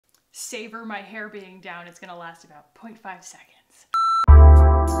savor my hair being down. It's gonna last about 0.5 seconds.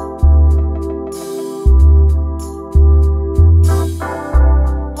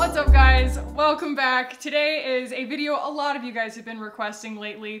 What's up guys? Welcome back. Today is a video a lot of you guys have been requesting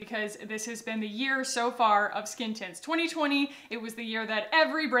lately because this has been the year so far of skin tints. 2020, it was the year that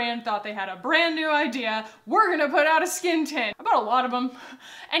every brand thought they had a brand new idea. We're gonna put out a skin tint. I bought a lot of them.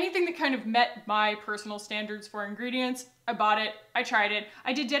 Anything that kind of met my personal standards for ingredients, I bought it, I tried it.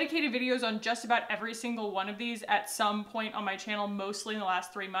 I did dedicated videos on just about every single one of these at some point on my channel, mostly in the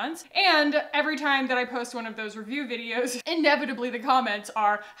last 3 months. And every time that I post one of those review videos, inevitably the comments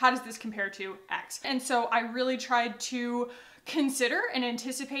are, how does this compare to X? And so I really tried to consider and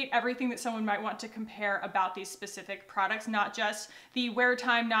anticipate everything that someone might want to compare about these specific products, not just the wear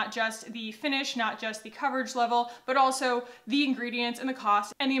time, not just the finish, not just the coverage level, but also the ingredients and the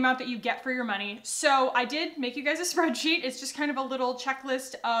cost and the amount that you get for your money. So I did make you guys a spreadsheet. It's just kind of a little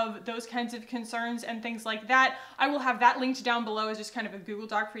checklist of those kinds of concerns and things like that. I will have that linked down below as just kind of a Google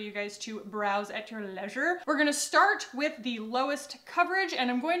Doc for you guys to browse at your leisure. We're gonna start with the lowest coverage, and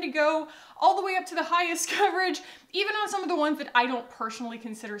I'm going to go all the way up to the highest coverage, even on some of the ones that I don't personally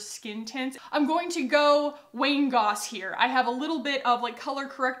consider skin tints. I'm going to go Wayne Goss here. I have a little bit of like color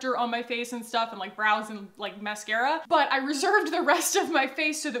corrector on my face and stuff and like brows and like mascara, but I reserved the rest of my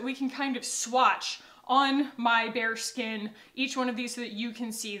face so that we can kind of swatch on my bare skin each one of these so that you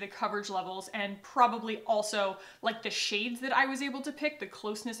can see the coverage levels and probably also like the shades that I was able to pick, the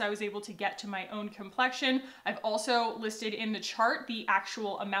closeness I was able to get to my own complexion. I've also listed in the chart the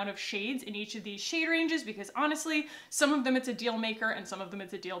actual amount of shades in each of these shade ranges because honestly, some of them it's a deal maker and some of them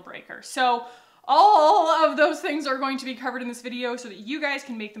it's a deal breaker. So all of those things are going to be covered in this video so that you guys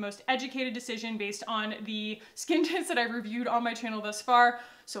can make the most educated decision based on the skin tints that I've reviewed on my channel thus far.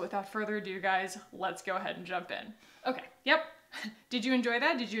 So without further ado, guys, let's go ahead and jump in. Okay, yep. Did you enjoy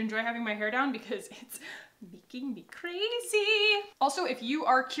that? Did you enjoy having my hair down? Because it's making me crazy. Also, if you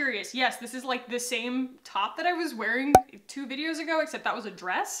are curious, yes, this is like the same top that I was wearing 2 videos ago, except that was a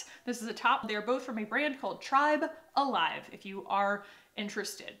dress. This is a top. They're both from a brand called Tribe Alive. If you are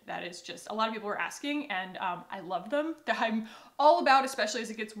interested, that is just, a lot of people are asking and I love them. I'm all about, especially as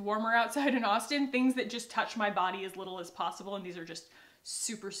it gets warmer outside in Austin, things that just touch my body as little as possible, and these are just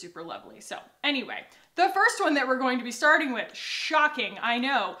super, super lovely. So anyway, the first one that we're going to be starting with, shocking, I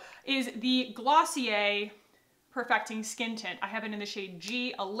know, is the Glossier Perfecting Skin Tint. I have it in the shade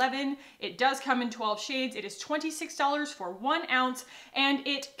G11. It does come in 12 shades. It is $26 for 1 ounce, and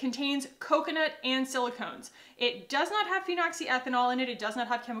it contains coconut and silicones. It does not have phenoxyethanol in it. It does not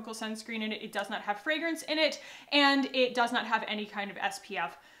have chemical sunscreen in it. It does not have fragrance in it, and it does not have any kind of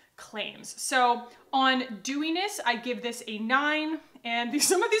SPF claims. So on dewiness, I give this a 9. And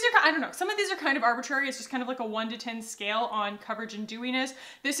some of these are, I don't know, some of these are kind of arbitrary. It's just kind of like a 1 to 10 scale on coverage and dewiness.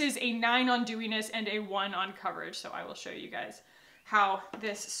 This is a 9 on dewiness and a 1 on coverage. So I will show you guys how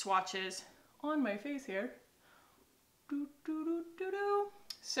this swatches on my face here.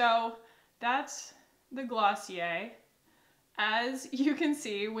 So that's the Glossier. As you can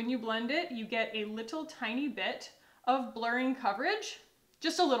see, when you blend it, you get a little tiny bit of blurring coverage,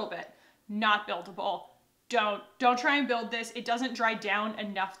 just a little bit, not buildable. Don't try and build this. It doesn't dry down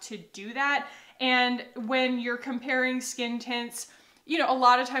enough to do that. And when you're comparing skin tints, you know, a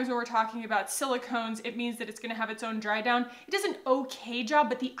lot of times when we're talking about silicones, it means that it's gonna have its own dry down. It does an okay job,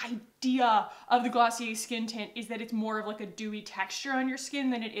 but the idea of the Glossier skin tint is that it's more of like a dewy texture on your skin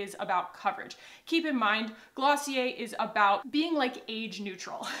than it is about coverage. Keep in mind, Glossier is about being like age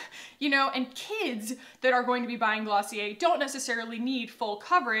neutral, you know, and kids that are going to be buying Glossier don't necessarily need full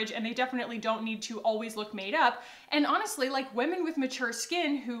coverage, and they definitely don't need to always look made up. And honestly, like women with mature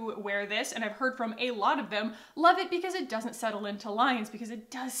skin who wear this, and I've heard from a lot of them, love it because it doesn't settle into lines because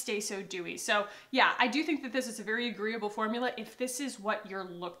it does stay so dewy. So yeah, I do think that this is a very agreeable formula if this is what you're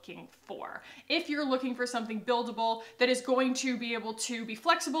looking for. If you're looking for something buildable that is going to be able to be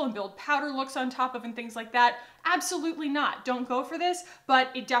flexible and build powder looks on top of and things like that, absolutely not. Don't go for this, but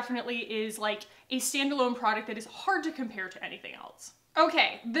it definitely is like a standalone product that is hard to compare to anything else.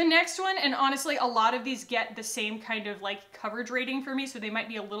 Okay, the next one, and honestly, a lot of these get the same kind of like coverage rating for me, so they might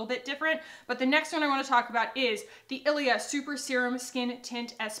be a little bit different, but the next one I want to talk about is the Ilia Super Serum Skin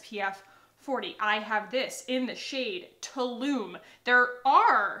Tint SPF 40. I have this in the shade Tulum. There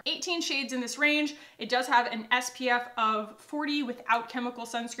are 18 shades in this range. It does have an SPF of 40 without chemical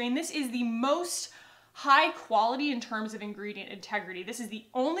sunscreen. This is the most high quality in terms of ingredient integrity. This is the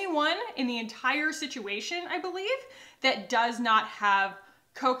only one in the entire situation, I believe, that does not have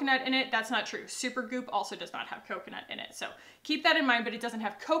coconut in it. That's not true. Supergoop also does not have coconut in it. So keep that in mind, but it doesn't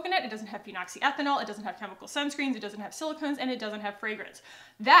have coconut, it doesn't have phenoxyethanol, it doesn't have chemical sunscreens, it doesn't have silicones, and it doesn't have fragrance.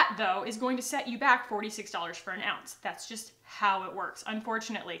 That, though, is going to set you back $46 for an ounce. That's just how it works,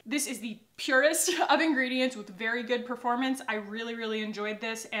 unfortunately. This is the purest of ingredients with very good performance. I really, really enjoyed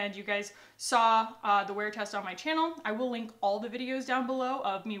this, and you guys saw the wear test on my channel. I will link all the videos down below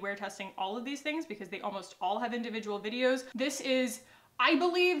of me wear testing all of these things because they almost all have individual videos. This is, I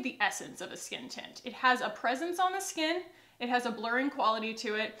believe, the essence of a skin tint. It has a presence on the skin, it has a blurring quality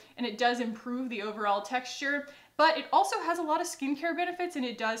to it, and it does improve the overall texture, but it also has a lot of skincare benefits, and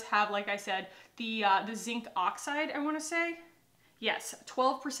it does have, like I said, the zinc oxide, I wanna say. Yes,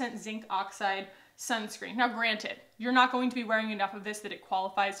 12% zinc oxide sunscreen. Now granted, you're not going to be wearing enough of this that it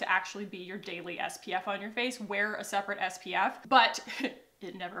qualifies to actually be your daily SPF on your face. Wear a separate SPF, but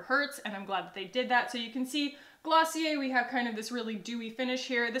it never hurts, and I'm glad that they did that. So you can see Glossier, we have kind of this really dewy finish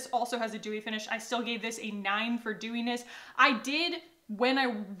here. This also has a dewy finish. I still gave this a 9 for dewiness. I did, when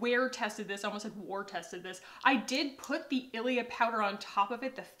I wear tested this, I almost said war tested this, I did put the Ilia powder on top of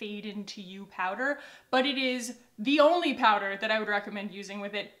it, the Fade Into You powder, but it is the only powder that I would recommend using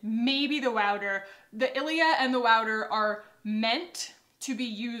with it. Maybe the Wowder. The Ilia and the Wowder are meant to be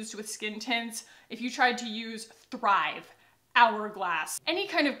used with skin tints. If you tried to use Thrive, Hourglass, any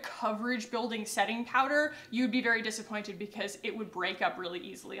kind of coverage building setting powder, you'd be very disappointed because it would break up really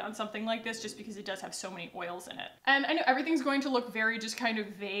easily on something like this just because it does have so many oils in it. And I know everything's going to look very just kind of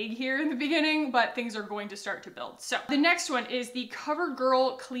vague here in the beginning, but things are going to start to build. So the next one is the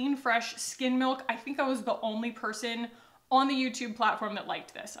CoverGirl Clean Fresh Skin Milk. I think I was the only person on the YouTube platform that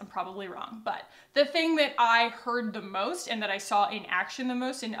liked this. I'm probably wrong, but the thing that I heard the most and that I saw in action the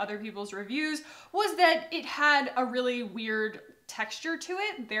most in other people's reviews was that it had a really weird texture to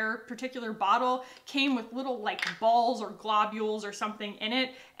it. Their particular bottle came with little like balls or globules or something in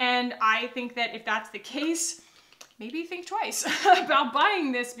it, and I think that if that's the case, maybe think twice about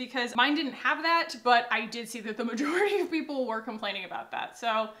buying this because mine didn't have that, but I did see that the majority of people were complaining about that.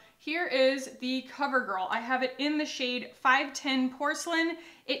 So here is the CoverGirl. I have it in the shade 510 Porcelain.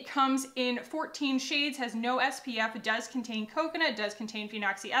 It comes in 14 shades, has no SPF, it does contain coconut, it does contain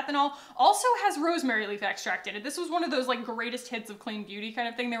phenoxyethanol, also has rosemary leaf extract in it. This was one of those like greatest hits of clean beauty kind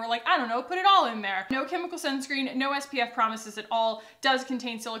of thing. They were like, I don't know, put it all in there. No chemical sunscreen, no SPF promises at all, does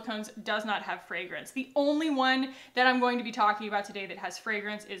contain silicones, does not have fragrance. The only one that I'm going to be talking about today that has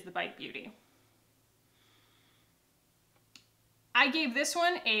fragrance is the Bite Beauty. I gave this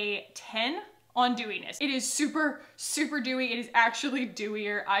one a 10 on dewiness. It is super, super dewy. It is actually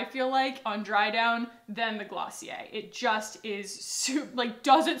dewier, I feel like, on dry down than the Glossier. It just is, like,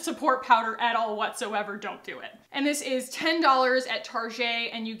 doesn't support powder at all whatsoever. Don't do it. And this is $10 at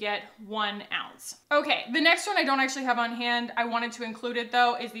Target, and you get 1 ounce. Okay, the next one I don't actually have on hand. I wanted to include it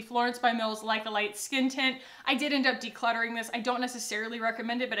though, is the Florence by Mills Like a Light Skin Tint. I did end up decluttering this. I don't necessarily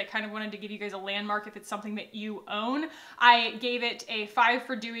recommend it, but I kind of wanted to give you guys a landmark if it's something that you own. I gave it a 5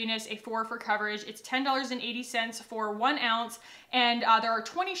 for dewiness, a 4 for coverage. It's $10.80 for 1 ounce, and there are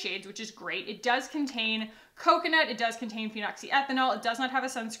 20 shades, which is great. It does contain coconut, it does contain phenoxyethanol, it does not have a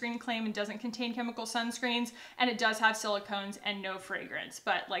sunscreen claim, it doesn't contain chemical sunscreens, and it does have silicones and no fragrance.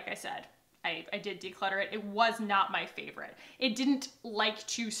 But like I said, I did declutter it. It was not my favorite. It didn't like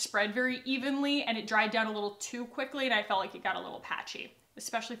to spread very evenly, and it dried down a little too quickly, and I felt like it got a little patchy,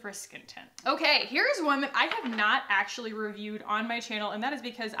 especially for a skin tint. Okay, here's one that I have not actually reviewed on my channel, and that is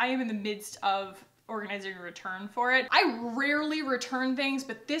because I am in the midst of organizing a return for it. I rarely return things,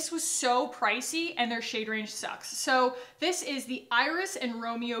 but this was so pricey and their shade range sucks. So this is the Iris and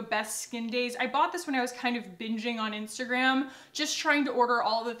Romeo Best Skin Days. I bought this when I was kind of binging on Instagram, just trying to order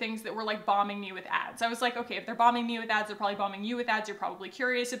all the things that were like bombing me with ads. I was like, okay, if they're bombing me with ads, they're probably bombing you with ads. You're probably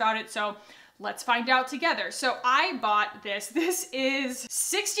curious about it. So let's find out together. So I bought this. This is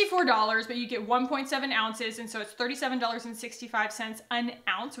 $64, but you get 1.7 ounces, and so it's $37.65 an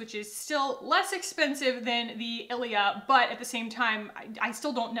ounce, which is still less expensive than the Ilia, but at the same time, I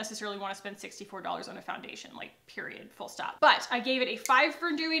still don't necessarily want to spend $64 on a foundation, like period, full stop. But I gave it a 5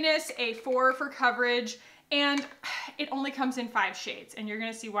 for dewiness, a 4 for coverage, and it only comes in 5 shades, and you're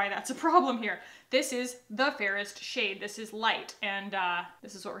gonna see why that's a problem here. This is the fairest shade. This is light, and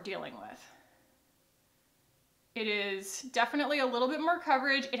this is what we're dealing with. It is definitely a little bit more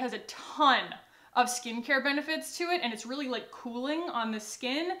coverage. It has a ton of skincare benefits to it, and it's really like cooling on the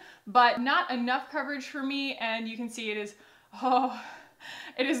skin, but not enough coverage for me. And you can see it is, oh,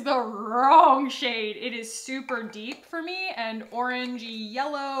 it is the wrong shade. It is super deep for me and orangey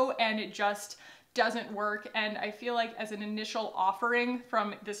yellow, and it just doesn't work, and I feel like as an initial offering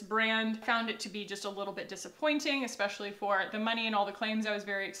from this brand, found it to be just a little bit disappointing, especially for the money and all the claims. I was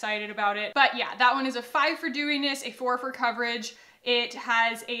very excited about it. But yeah, that one is a 5 for dewiness, a 4 for coverage. It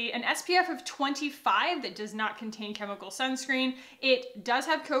has an SPF of 25 that does not contain chemical sunscreen. It does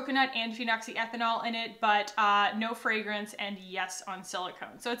have coconut and phenoxyethanol in it, but no fragrance, and yes on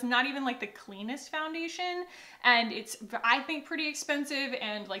silicone. So it's not even like the cleanest foundation, and it's, I think, pretty expensive,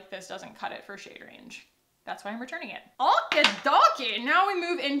 and like this doesn't cut it for shade range. That's why I'm returning it. Okie dokie, now we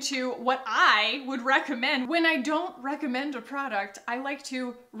move into what I would recommend. When I don't recommend a product, I like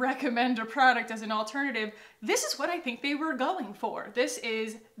to recommend a product as an alternative. This is what I think they were going for. This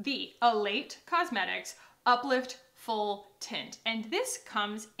is the Elate Cosmetics Uplift Full Tint, and this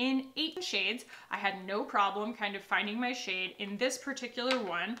comes in 8 shades. I had no problem kind of finding my shade in this particular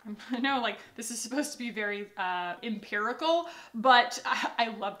one. I know, like, this is supposed to be very empirical, but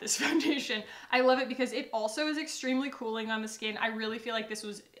I love this foundation. I love it because it also is extremely cooling on the skin. I really feel like this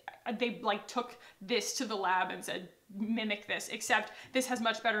was, they like took this to the lab and said, mimic this, except this has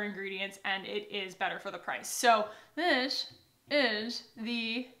much better ingredients and it is better for the price. So this is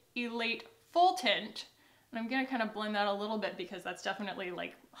the Elate Full Tint. And I'm gonna kind of blend that a little bit because that's definitely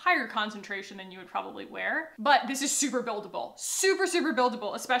like higher concentration than you would probably wear. But this is super buildable, super, super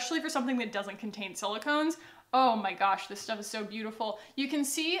buildable, especially for something that doesn't contain silicones. Oh my gosh, this stuff is so beautiful. You can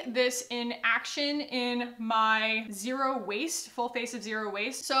see this in action in my Zero Waste, full face of Zero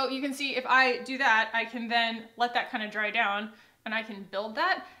Waste. So you can see if I do that, I can then let that kind of dry down and I can build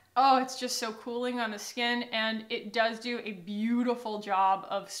that. Oh, it's just so cooling on the skin, and it does do a beautiful job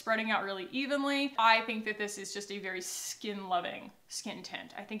of spreading out really evenly. I think that this is just a very skin-loving skin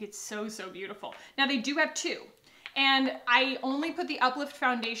tint. I think it's so, so beautiful. Now they do have 2. And I only put the Uplift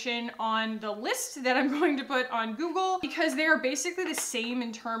foundation on the list that I'm going to put on Google because they are basically the same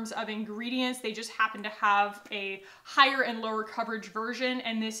in terms of ingredients. They just happen to have a higher and lower coverage version,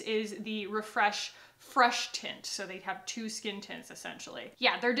 and this is the Refresh Fresh Tint. So they have 2 skin tints essentially.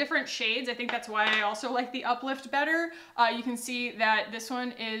 Yeah, they're different shades. I think that's why I also like the Uplift better. You can see that this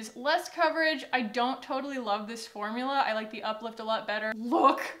one is less coverage. I don't totally love this formula. I like the Uplift a lot better.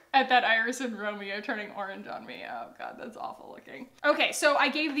 Look at that Iris and Romeo turning orange on me. Oh God, that's awful looking. Okay, so I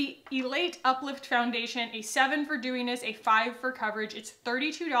gave the Elate Uplift Foundation a 7 for dewiness, a 5 for coverage. It's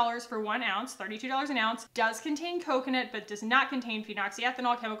 $32 for 1 ounce, $32 an ounce. Does contain coconut, but does not contain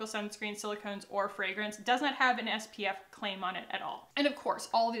phenoxyethanol, chemical sunscreen, silicones, or fragrance. Does not have an SPF claim on it at all. And of course,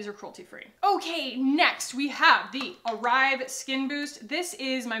 all of these are cruelty-free. Okay, next we have the Arrive Skin Boost. This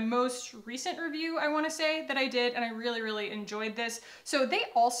is my most recent review, I wanna say, that I did, and I really, really enjoyed this. So they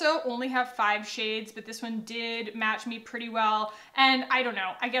also only have 5 shades, but this one did match me pretty well. And I don't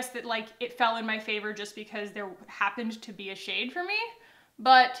know, I guess that like it fell in my favor just because there happened to be a shade for me.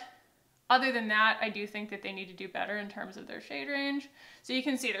 But other than that, I do think that they need to do better in terms of their shade range. So you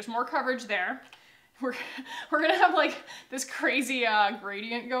can see there's more coverage there. We're gonna have like this crazy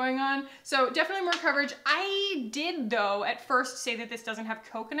gradient going on. So definitely more coverage. I did though at first say that this doesn't have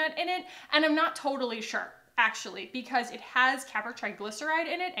coconut in it, and I'm not totally sure actually, because it has capryl triglyceride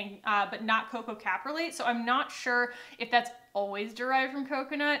in it, and but not cocoa caprylate. So I'm not sure if that's always derived from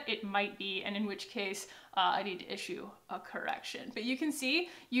coconut. It might be, and in which case I need to issue a correction. But you can see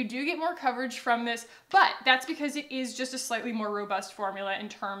you do get more coverage from this, but that's because it is just a slightly more robust formula in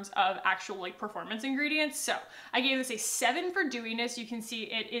terms of actual like performance ingredients. So I gave this a 7 for dewiness. You can see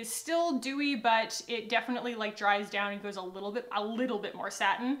it is still dewy, but it definitely like dries down and goes a little bit more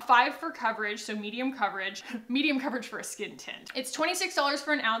satin. 5 for coverage, so medium coverage for a skin tint. It's $26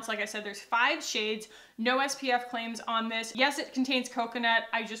 for an ounce. Like I said, there's 5 shades. No SPF claims on this. Yes, it contains coconut.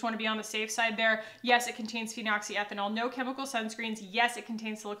 I just want to be on the safe side there. Yes, it contains phenoxyethanol. No chemical sunscreens. Yes, it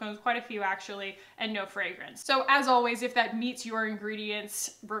contains silicones, quite a few actually, and no fragrance. So as always, if that meets your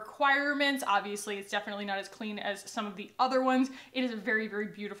ingredients requirements, obviously it's definitely not as clean as some of the other ones. It is a very, very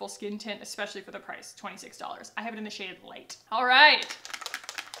beautiful skin tint, especially for the price, $26. I have it in the shade Light. All right.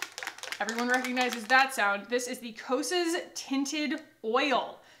 Everyone recognizes that sound. This is the Kosas Tinted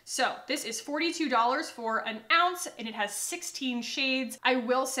Oil. So this is $42 for an ounce, and it has 16 shades. I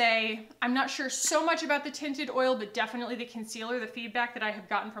will say, I'm not sure so much about the tinted oil, but definitely the concealer. The feedback that I have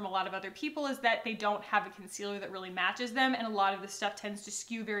gotten from a lot of other people is that they don't have a concealer that really matches them, and a lot of the stuff tends to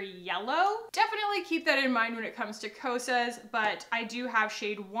skew very yellow. Definitely keep that in mind when it comes to Kosas, but I do have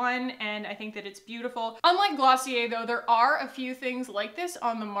shade 1, and I think that it's beautiful. Unlike Glossier though, there are a few things like this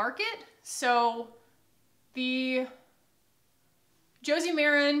on the market. So Josie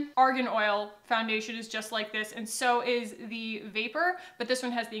Maran Argan Oil foundation is just like this, and so is the Vapor, but this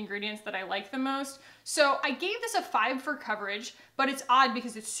one has the ingredients that I like the most. So I gave this a 5 for coverage, but it's odd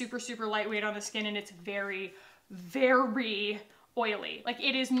because it's super, super lightweight on the skin and it's very, very oily. Like,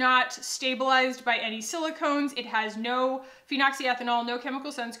 it is not stabilized by any silicones. It has no phenoxyethanol, no chemical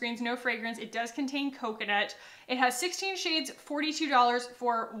sunscreens, no fragrance. It does contain coconut. It has 16 shades, $42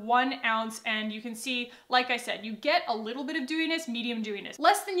 for 1 ounce. And you can see, like I said, you get a little bit of dewiness, medium dewiness.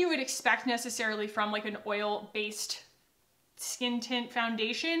 Less than you would expect necessarily from like an oil-based skin tint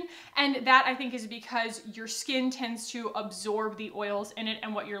foundation, and that I think is because your skin tends to absorb the oils in it,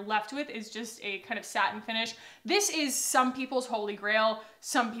 and what you're left with is just a kind of satin finish. This is some people's holy grail.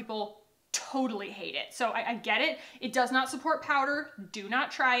 Some people totally hate it. So I get it. It does not support powder. Do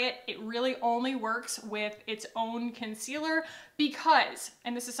not try it. It really only works with its own concealer because,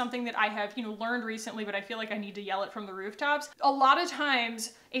 and this is something that I have, learned recently, but I feel like I need to yell it from the rooftops. A lot of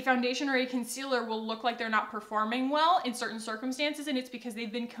times a foundation or a concealer will look like they're not performing well in certain circumstances, and it's because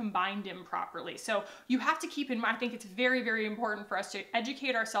they've been combined improperly. So you have to keep in mind, I think it's very, very important for us to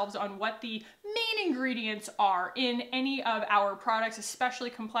educate ourselves on what the main ingredients are in any of our products, especially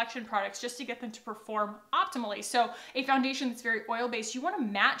complexion products, just to get them to perform optimally. So a foundation that's very oil-based, you want to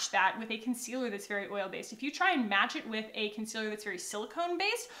match that with a concealer that's very oil-based. If you try and match it with a concealer that's very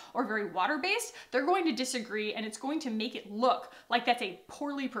silicone-based or very water-based, they're going to disagree, and it's going to make it look like that's a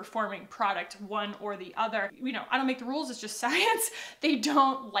poorly performing product, one or the other. I don't make the rules, it's just science. They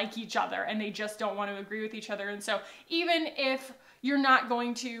don't like each other, and they just don't want to agree with each other. And so even if you're not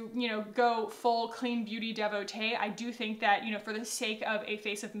going to, go full clean beauty devotee, I do think that, for the sake of a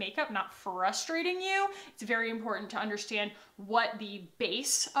face of makeup not frustrating you, it's very important to understand what the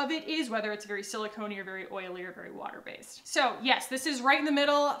base of it is, whether it's very silicone or very oily or very water-based. So yes, this is right in the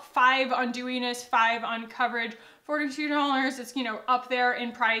middle, 5 on dewiness, 5 on coverage, $42. It's, up there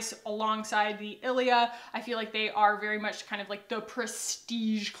in price alongside the Ilia. I feel like they are very much kind of like the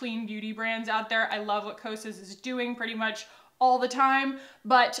prestige clean beauty brands out there. I love what Kosas is doing pretty much all the time,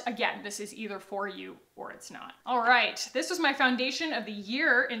 but again, this is either for you or it's not. All right, this was my foundation of the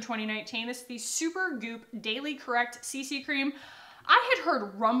year in 2019. This is the Super Goop Daily Correct CC Cream. I had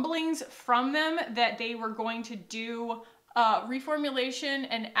heard rumblings from them that they were going to do reformulation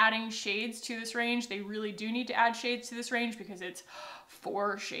and adding shades to this range. They really do need to add shades to this range because it's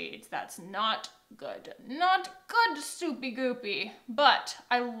 4 shades. That's not good. Not good, soupy goopy. But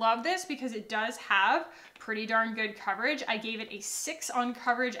I love this because it does have pretty darn good coverage. I gave it a 6 on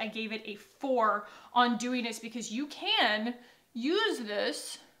coverage. I gave it a 4 on dewiness because you can use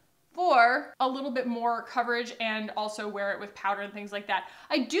this for a little bit more coverage and also wear it with powder and things like that.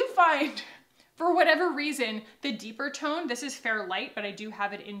 I do find, for whatever reason, the deeper tone, this is Fair Light, but I do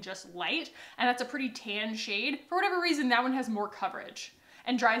have it in just light, and that's a pretty tan shade. For whatever reason, that one has more coverage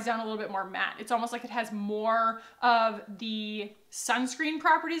and dries down a little bit more matte. It's almost like it has more of the sunscreen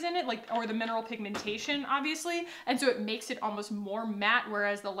properties in it, or the mineral pigmentation, obviously, and so it makes it almost more matte,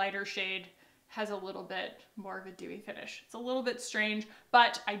 whereas the lighter shade has a little bit more of a dewy finish. It's a little bit strange,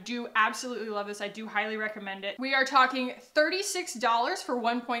 but I do absolutely love this. I do highly recommend it. We are talking $36 for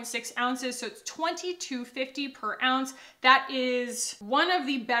 1.6 ounces, so it's $22.50 per ounce. That is one of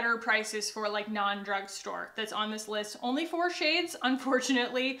the better prices for like non-drugstore that's on this list. Only 4 shades,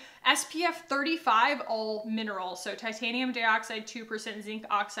 unfortunately. SPF 35, all mineral, so titanium dioxide 2%, zinc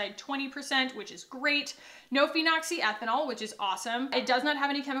oxide 20%, which is great. No phenoxyethanol, which is awesome. It does not have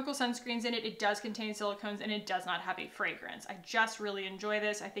any chemical sunscreens in it. It does contain silicones, and it does not have a fragrance. I just really enjoy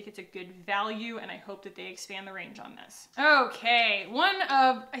this. I think it's a good value, and I hope that they expand the range on this. Okay,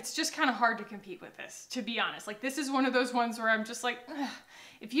 it's just kind of hard to compete with this, to be honest. Like, this is one of those ones where I'm just like, ugh.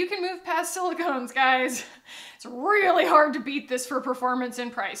 If you can move past silicones, guys, it's really hard to beat this for performance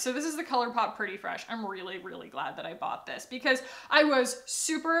and price. So this is the ColourPop Pretty Fresh. I'm really, really glad that I bought this because I was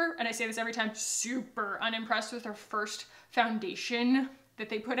super, and I say this every time, super unimpressed with their first foundation that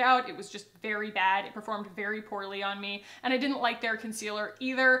they put out. It was just very bad. It performed very poorly on me, and I didn't like their concealer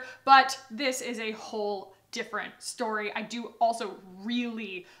either, but this is a whole different story. I do also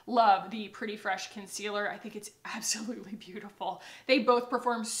really love the Pretty Fresh concealer. I think it's absolutely beautiful. They both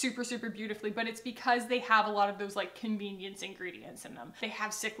perform super, super beautifully, but it's because they have a lot of those like convenience ingredients in them. They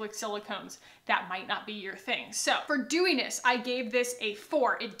have cyclic silicones. That might not be your thing. So for dewiness, I gave this a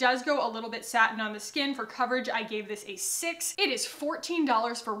 4. It does go a little bit satin on the skin. For coverage, I gave this a 6. It is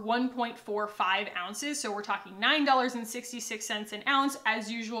 $14 for 1.45 ounces. So we're talking $9.66 an ounce.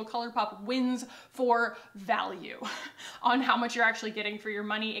 As usual, ColourPop wins for value on how much you're actually getting for your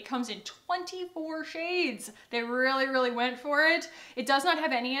money. It comes in 24 shades. They really, really went for it. It does not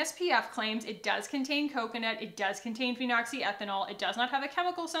have any SPF claims. It does contain coconut. It does contain phenoxyethanol. It does not have a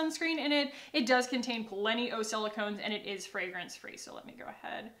chemical sunscreen in it. It does contain plenty of silicones, and it is fragrance free. So let me go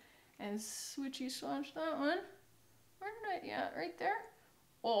ahead and switchy swatch that one. Where did I, yeah, right there.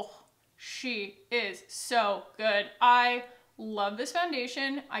 Oh, she is so good. I love this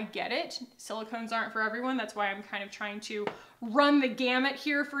foundation. I get it. Silicones aren't for everyone. That's why I'm kind of trying to run the gamut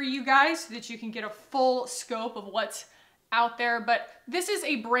here for you guys so that you can get a full scope of what's out there. But this is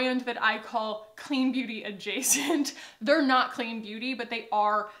a brand that I call clean beauty adjacent. They're not clean beauty, but they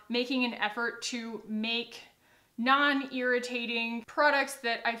are making an effort to make non-irritating products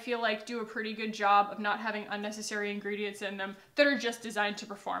that I feel like do a pretty good job of not having unnecessary ingredients in them that are just designed to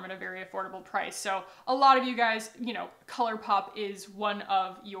perform at a very affordable price. So a lot of you guys, you know, ColourPop is one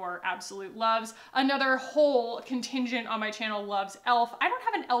of your absolute loves. Another whole contingent on my channel loves e.l.f. I don't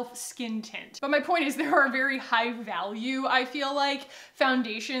have an e.l.f. skin tint, but my point is there are very high value, I feel like,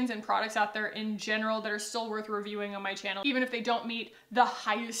 foundations and products out there in general that are still worth reviewing on my channel, even if they don't meet the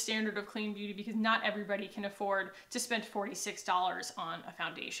highest standard of clean beauty, because not everybody can afford to spend $46 on a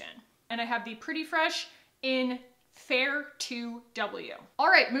foundation. And I have the Pretty Fresh in Fair 2W. All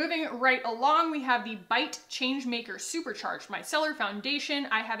right, moving right along, we have the Bite Changemaker Supercharged Micellar Foundation.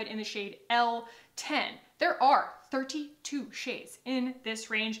 I have it in the shade L10. There are 32 shades in this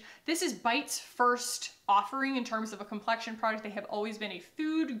range. This is Bite's first offering in terms of a complexion product. They have always been a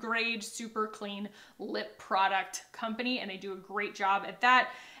food grade, super clean lip product company, and they do a great job at that.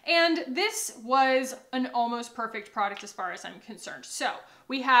 And this was an almost perfect product as far as I'm concerned. So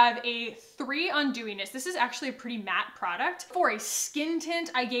we have a 3 on dewiness. This is actually a pretty matte product. For a skin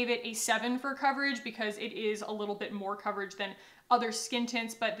tint, I gave it a 7 for coverage because it is a little bit more coverage than other skin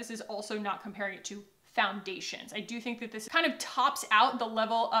tints, but this is also not comparing it to foundations. I do think that this kind of tops out the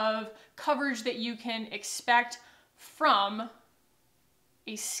level of coverage that you can expect from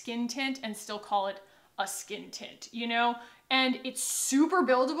a skin tint and still call it a skin tint, you know? And it's super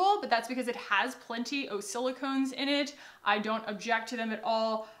buildable, but that's because it has plenty of silicones in it. I don't object to them at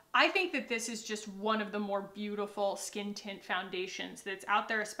all. I think that this is just one of the more beautiful skin tint foundations that's out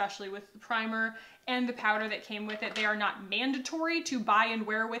there, especially with the primer and the powder that came with it. They are not mandatory to buy and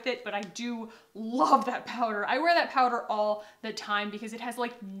wear with it, but I do love that powder. I wear that powder all the time because it has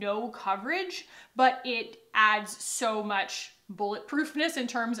like no coverage, but it adds so much bulletproofness in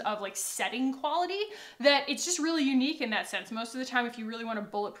terms of like setting quality that it's just really unique in that sense. Most of the time, if you really want a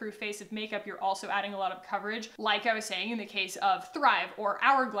bulletproof face of makeup, you're also adding a lot of coverage. Like I was saying, in the case of Thrive or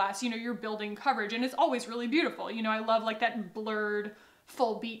Hourglass, you know, you're building coverage and it's always really beautiful. You know, I love like that blurred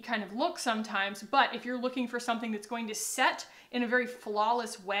full beat kind of look sometimes, but if you're looking for something that's going to set in a very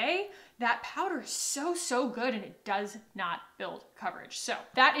flawless way, that powder is so, so good and it does not build coverage. So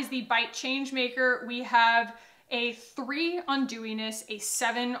that is the Bite Changemaker. We have a 3 on dewiness, a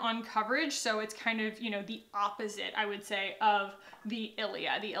 7 on coverage. So it's kind of, you know, the opposite, I would say, of the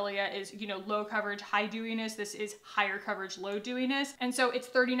Ilia. The Ilia is, you know, low coverage, high dewiness. This is higher coverage, low dewiness. And so it's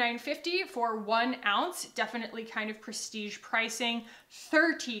 $39.50 for 1 ounce, definitely kind of prestige pricing.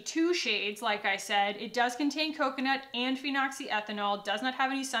 32 shades, like I said. It does contain coconut and phenoxyethanol, does not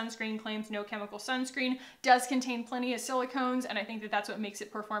have any sunscreen claims, no chemical sunscreen, does contain plenty of silicones, and I think that that's what makes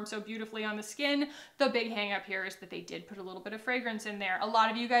it perform so beautifully on the skin. The big hang up here is that they did put a little bit of fragrance in there. A lot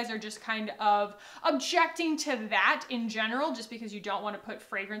of you guys are just kind of objecting to that in general, just because you don't want to put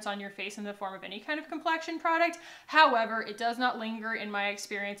fragrance on your face in the form of any kind of complexion product. However, it does not linger in my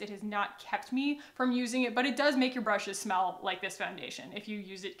experience. It has not kept me from using it, but it does make your brushes smell like this foundation. If you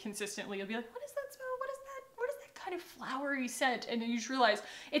use it consistently, you'll be like, what is that smell? What is that? What is that kind of flowery scent? And then you just realize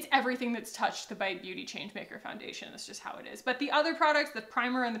it's everything that's touched the Bite Beauty Changemaker foundation. That's just how it is. But the other products, the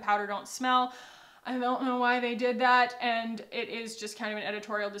primer and the powder, don't smell. I don't know why they did that, and it is just kind of an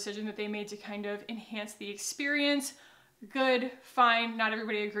editorial decision that they made to kind of enhance the experience. Good, fine, not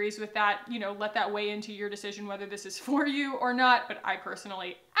everybody agrees with that. You know, let that weigh into your decision whether this is for you or not, but I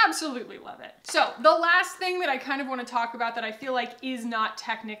personally absolutely love it. So the last thing that I kind of want to talk about that I feel like is not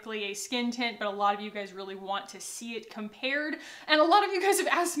technically a skin tint, but a lot of you guys really want to see it compared, and a lot of you guys have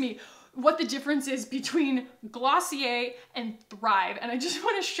asked me what the difference is between Glossier and Thrive, and I just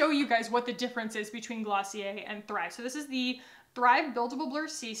want to show you guys what the difference is between Glossier and Thrive. So this is the Thrive Buildable Blur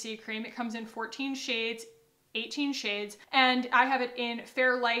CC Cream. It comes in 14 shades, 18 shades, and I have it in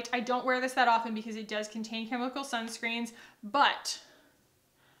Fair Light. I don't wear this that often because it does contain chemical sunscreens, but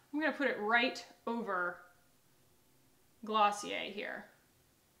I'm gonna put it right over Glossier here.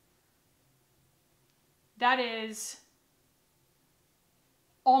 That is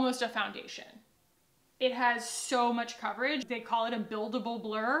almost a foundation. It has so much coverage. They call it a buildable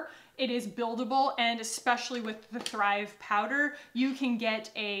blur. It is buildable, and especially with the Thrive powder, you can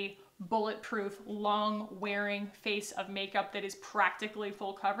get a bulletproof, long-wearing face of makeup that is practically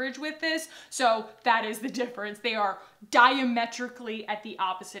full coverage with this. So that is the difference. They are diametrically at the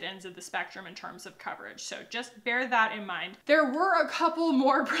opposite ends of the spectrum in terms of coverage. So just bear that in mind. There were a couple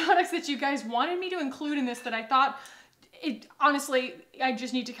more products that you guys wanted me to include in this that I thought, honestly, I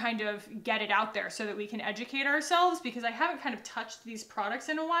just need to kind of get it out there so that we can educate ourselves, because I haven't kind of touched these products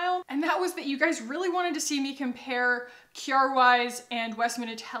in a while. And that was that you guys really wanted to see me compare Kjaerweis and Westman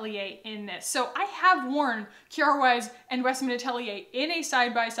Atelier in this. So I have worn Kjaerweis and Westman Atelier in a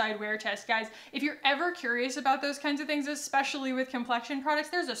side-by-side wear test. Guys, if you're ever curious about those kinds of things, especially with complexion products,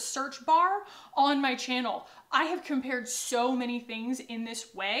 there's a search bar on my channel. I have compared so many things in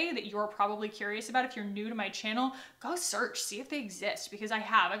this way that you're probably curious about. If you're new to my channel, go search, see if they exist, because I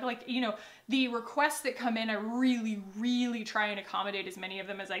have. I like, you know, the requests that come in, I really try and accommodate as many of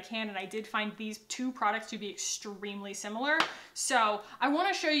them as I can, and I did find these two products to be extremely similar. So I want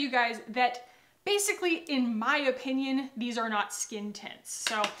to show you guys that basically, in my opinion, these are not skin tints.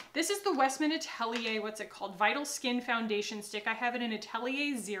 So this is the Westman Atelier, what's it called? Vital Skin Foundation Stick. I have it in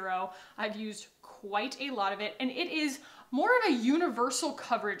Atelier 0. I've used quite a lot of it, and it is more of a universal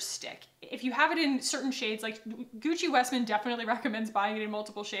coverage stick. If you have it in certain shades, like Gucci Westman definitely recommends buying it in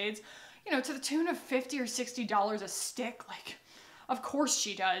multiple shades, you know, to the tune of $50 or $60 a stick. Like, of course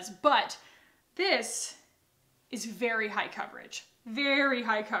she does, but this is very high coverage. Very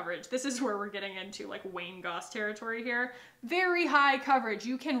high coverage. This is where we're getting into like Wayne Goss territory here. Very high coverage.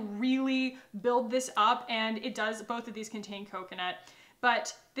 You can really build this up, and it does, both of these contain coconut.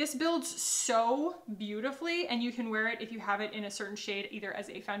 But this builds so beautifully, and you can wear it if you have it in a certain shade, either as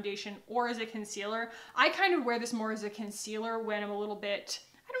a foundation or as a concealer. I kind of wear this more as a concealer when I'm a little bit,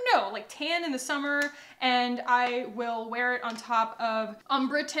 I don't know, like tan in the summer, and I will wear it on top of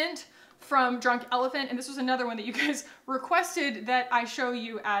Umbra Tint from Drunk Elephant. And this was another one that you guys requested that I show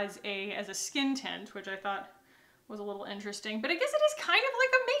you as a skin tint, which I thought was a little interesting, but I guess it is kind of like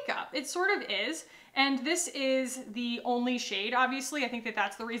a makeup. It sort of is. And this is the only shade, obviously. I think that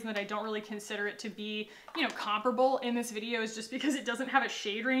that's the reason that I don't really consider it to be, you know, comparable in this video, is just because it doesn't have a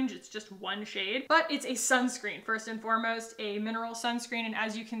shade range. It's just one shade, but it's a sunscreen, first and foremost, a mineral sunscreen. And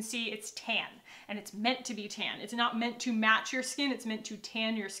as you can see, it's tan, and it's meant to be tan. It's not meant to match your skin. It's meant to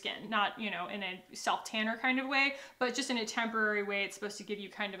tan your skin, not, you know, in a self-tanner kind of way, but just in a temporary way. It's supposed to give you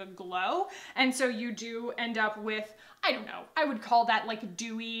kind of a glow. And so you do end up with, I don't know, I would call that like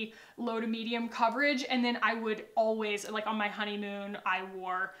dewy, low to medium coverage. And then I would always, like on my honeymoon, I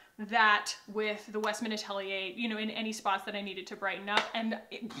wore that with the Westman Atelier, you know, in any spots that I needed to brighten up. And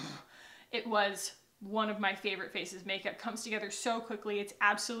it was one of my favorite faces makeup. Comes together so quickly. It's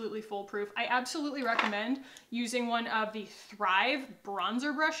absolutely foolproof. I absolutely recommend using one of the Thrive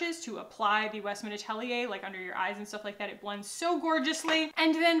bronzer brushes to apply the Westman Atelier, like under your eyes and stuff like that. It blends so gorgeously.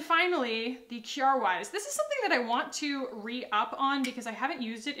 And then finally, the Kjaerweis. This is something that I want to re-up on because I haven't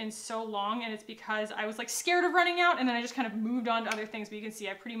used it in so long, and it's because I was like scared of running out, and then I just kind of moved on to other things. But you can see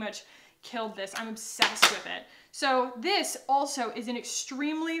I pretty much killed this. I'm obsessed with it. So this also is an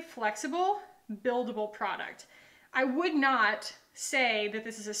extremely flexible, buildable product. I would not say that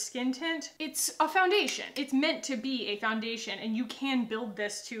this is a skin tint. It's a foundation. It's meant to be a foundation, and you can build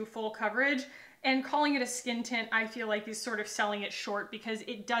this to full coverage. And calling it a skin tint, I feel like is sort of selling it short because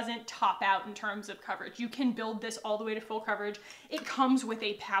it doesn't top out in terms of coverage. You can build this all the way to full coverage. It comes with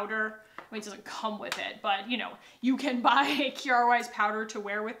a powder. I mean, it doesn't come with it, but you know, you can buy a Kjaerweis powder to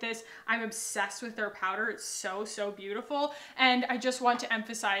wear with this. I'm obsessed with their powder. It's so, so beautiful. And I just want to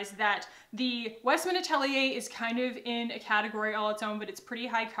emphasize that the Westman Atelier is kind of in a category all its own, but it's pretty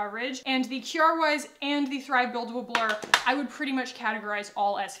high coverage. And the Kjaerweis and the Thrive Buildable Blur, I would pretty much categorize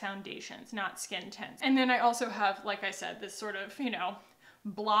all as foundations, not skin tints. And then I also have, like I said, this sort of, you know,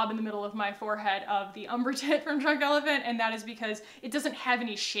 blob in the middle of my forehead of the Umbra Tint from Drunk Elephant, and that is because it doesn't have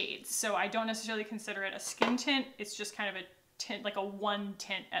any shades, so I don't necessarily consider it a skin tint. It's just kind of a tint, like a one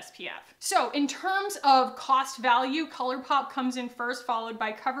tint SPF. So in terms of cost value, ColourPop comes in first, followed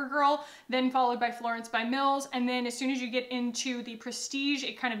by CoverGirl, then followed by Florence by Mills, and then as soon as you get into the Prestige,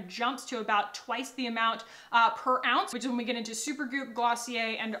 it kind of jumps to about twice the amount per ounce, which is when we get into Supergoop,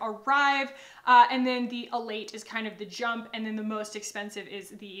 Glossier, and Arrive. And then the Elate is kind of the jump, and then the most expensive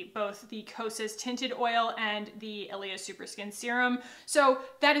is both the Kosas Tinted Oil and the Ilia Super Skin Serum. So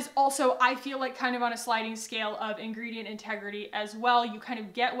that is also, I feel like, kind of on a sliding scale of ingredient integrity as well. You kind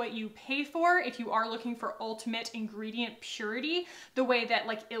of get what you pay for if you are looking for ultimate ingredient purity, the way that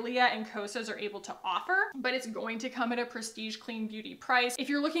like Ilia and Kosas are able to offer, but it's going to come at a prestige clean beauty price. If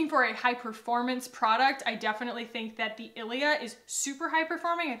you're looking for a high performance product, I definitely think that the Ilia is super high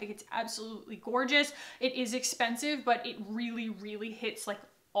performing. I think it's absolutely gorgeous. It is expensive, but it really, really hits like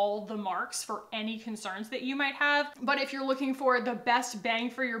all the marks for any concerns that you might have. But if you're looking for the best bang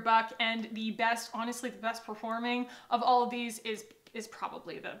for your buck and the best, honestly, the best performing of all of these is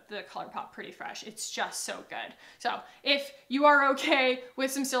probably the ColourPop Pretty Fresh. It's just so good. So if you are okay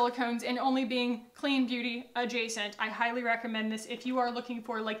with some silicones and only being clean beauty adjacent, I highly recommend this. If you are looking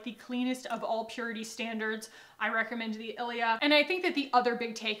for like the cleanest of all purity standards, I recommend the Ilia. And I think that the other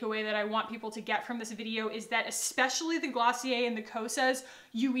big takeaway that I want people to get from this video is that especially the Glossier and the Kosas,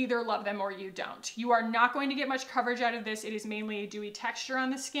 you either love them or you don't. You are not going to get much coverage out of this. It is mainly a dewy texture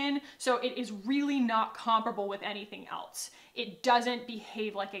on the skin, so it is really not comparable with anything else. It doesn't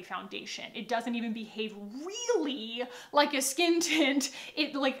behave like a foundation. It doesn't even behave really like a skin tint.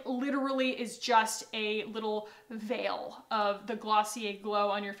 It like literally is just a little veil of the Glossier glow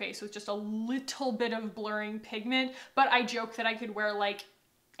on your face with just a little bit of blurring pigment. But I joke that I could wear like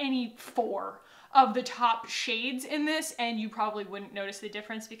any 4 of the top shades in this and you probably wouldn't notice the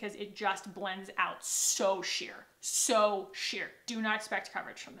difference because it just blends out so sheer, so sheer. Do not expect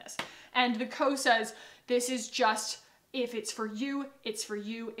coverage from this. And the Kosas, this is just, if it's for you, it's for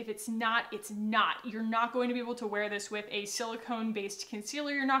you. If it's not, it's not. You're not going to be able to wear this with a silicone-based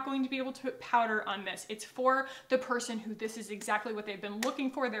concealer. You're not going to be able to put powder on this. It's for the person who this is exactly what they've been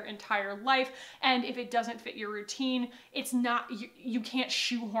looking for their entire life. And if it doesn't fit your routine, it's not, you can't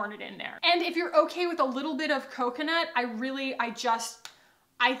shoehorn it in there. And if you're okay with a little bit of coconut, I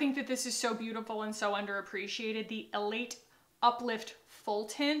think that this is so beautiful and so underappreciated. The Elate Uplift Full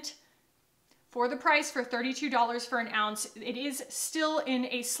Tint, for the price, for $32 for an ounce, it is still in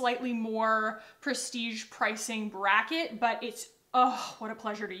a slightly more prestige pricing bracket, but it's, oh, what a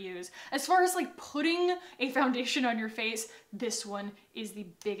pleasure to use. As far as like putting a foundation on your face, this one is the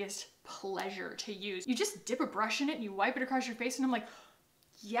biggest pleasure to use. You just dip a brush in it and you wipe it across your face and I'm like,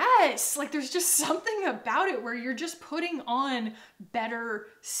 yes, like there's just something about it where you're just putting on better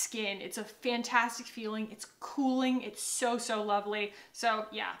skin. It's a fantastic feeling. It's cooling. It's so, so lovely. So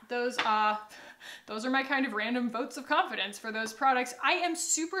yeah, those are my kind of random votes of confidence for those products. I am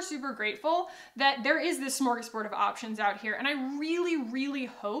super, super grateful that there is this smorgasbord of options out here. And I really, really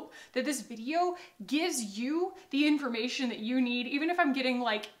hope that this video gives you the information that you need, even if I'm getting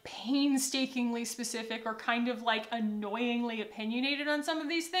like painstakingly specific or kind of like annoyingly opinionated on some of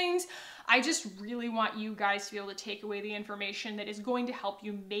these things. I just really want you guys to be able to take away the information that is going to help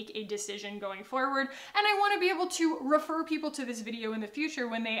you make a decision going forward. And I want to be able to refer people to this video in the future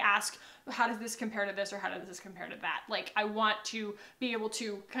when they ask, how does this compare to this or how does this compare to that? Like, I want to be able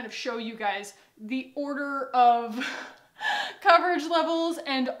to kind of show you guys the order of coverage levels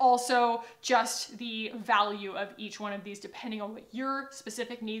and also just the value of each one of these depending on what your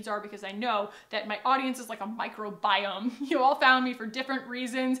specific needs are, because I know that my audience is like a microbiome. You all found me for different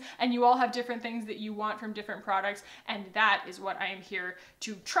reasons and you all have different things that you want from different products, and that is what I am here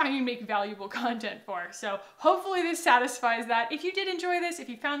to try and make valuable content for. So hopefully this satisfies that. If you did enjoy this, if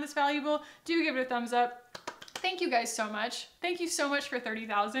you found this valuable, do give it a thumbs up. Thank you guys so much. Thank you so much for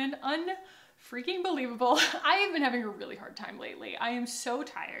 30,000. Freaking believable. I have been having a really hard time lately. I am so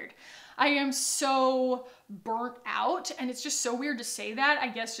tired. I am so burnt out, and it's just so weird to say that, I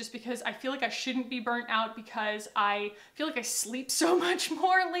guess just because I feel like I shouldn't be burnt out because I feel like I sleep so much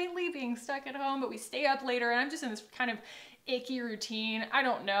more lately being stuck at home, but we stay up later and I'm just in this kind of icky routine. I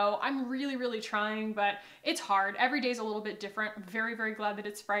don't know. I'm really, really trying, but it's hard. Every day's a little bit different. I'm very, very glad that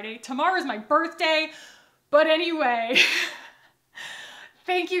it's Friday. Tomorrow's my birthday, but anyway.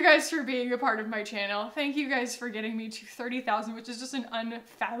 Thank you guys for being a part of my channel. Thank you guys for getting me to 30,000, which is just an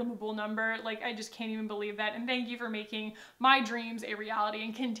unfathomable number. Like, I just can't even believe that. And thank you for making my dreams a reality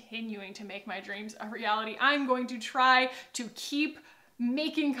and continuing to make my dreams a reality. I'm going to try to keep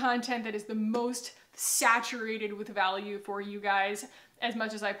making content that is the most saturated with value for you guys as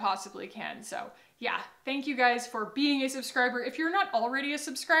much as I possibly can. So yeah, thank you guys for being a subscriber. If you're not already a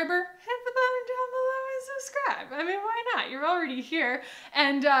subscriber, hit the button down below and subscribe. I mean, why not? You're already here.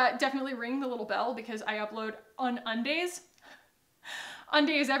 And definitely ring the little bell because I upload on Undays. on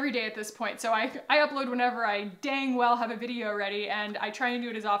day is every day at this point. So I upload whenever I dang well have a video ready, and I try and do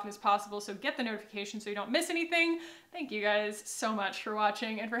it as often as possible, so get the notification so you don't miss anything. Thank you guys so much for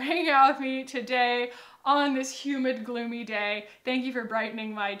watching and for hanging out with me today on this humid, gloomy day. Thank you for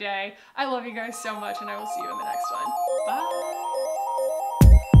brightening my day. I love you guys so much, and I will see you in the next one. Bye!